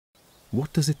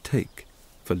what does it take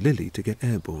for Lily to get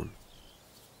airborne?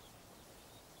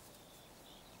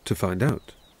 To find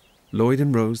out, Lloyd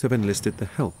and Rose have enlisted the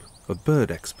help of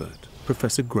bird expert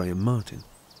Professor Graham Martin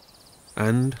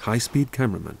and high-speed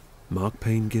cameraman Mark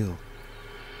Payne-Gill.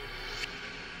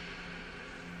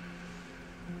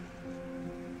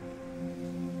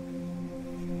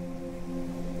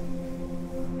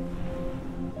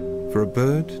 For a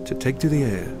bird to take to the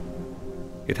air,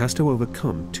 it has to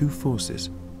overcome two forces.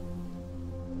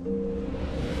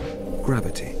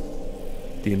 Gravity,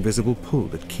 the invisible pull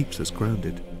that keeps us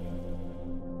grounded,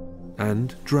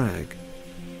 and drag,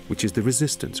 which is the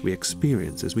resistance we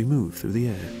experience as we move through the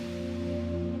air.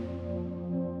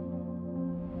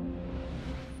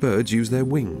 Birds use their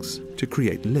wings to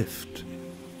create lift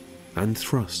and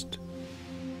thrust.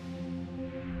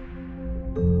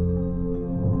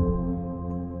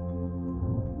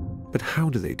 But how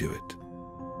do they do it?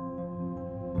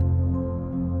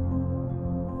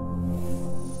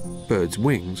 Birds'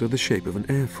 wings are the shape of an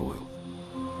airfoil.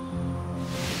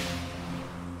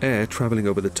 Air traveling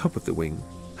over the top of the wing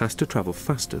has to travel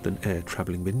faster than air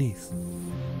traveling beneath.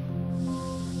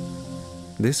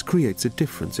 This creates a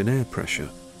difference in air pressure,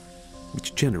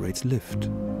 which generates lift.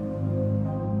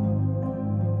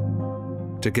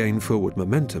 To gain forward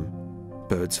momentum,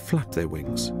 birds flap their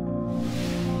wings.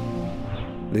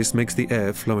 This makes the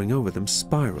air flowing over them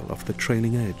spiral off the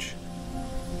trailing edge.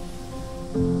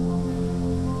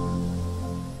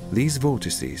 These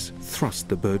vortices thrust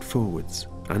the bird forwards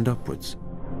and upwards.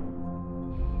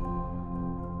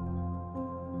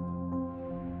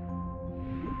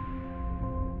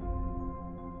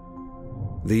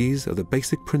 These are the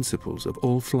basic principles of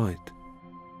all flight.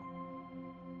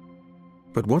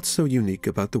 But what's so unique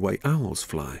about the way owls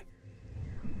fly?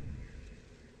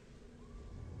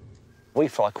 We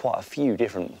fly quite a few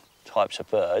different types of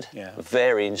bird,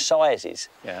 varying sizes.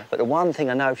 But the one thing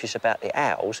I notice about the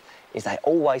owls is they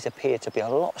always appear to be a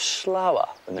lot slower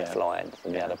when they're flying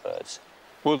than the other birds.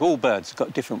 Well, all birds have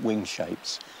got different wing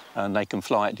shapes and they can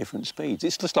fly at different speeds.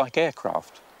 It's just like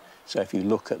aircraft. So if you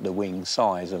look at the wing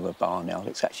size of a barn owl,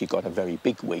 it's actually got a very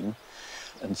big wing,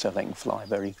 and so they can fly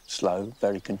very slow,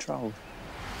 very controlled.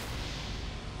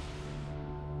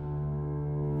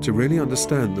 To really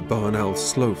understand the barn owl's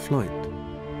slow flight,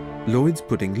 Lloyd's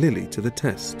putting Lily to the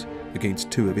test against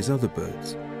two of his other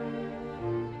birds.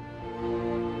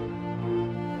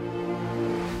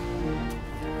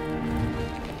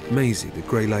 Maisie, the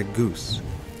Greylag goose,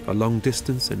 a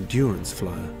long-distance endurance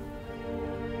flyer.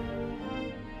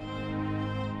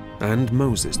 And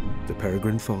Moses, the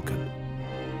Peregrine falcon,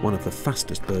 one of the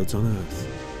fastest birds on Earth.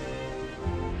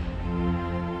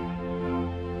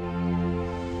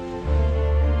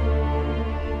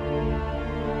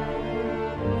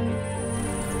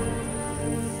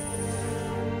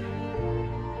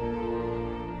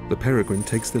 The Peregrine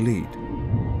takes the lead.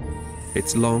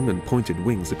 Its long and pointed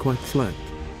wings are quite flat,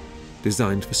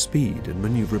 designed for speed and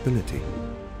maneuverability,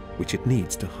 which it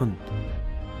needs to hunt.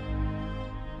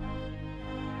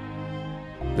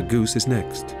 The goose is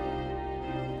next.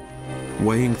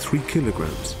 Weighing 3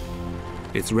 kilograms,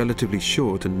 its relatively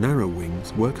short and narrow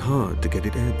wings work hard to get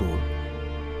it airborne.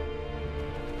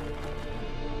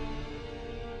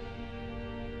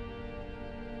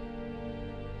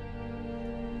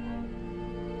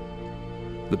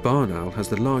 The barn owl has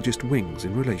the largest wings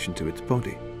in relation to its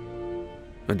body,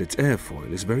 and its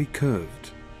airfoil is very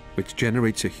curved, which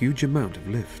generates a huge amount of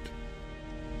lift.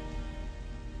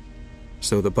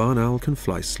 So the barn owl can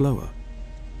fly slower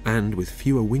and with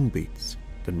fewer wing beats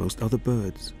than most other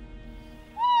birds.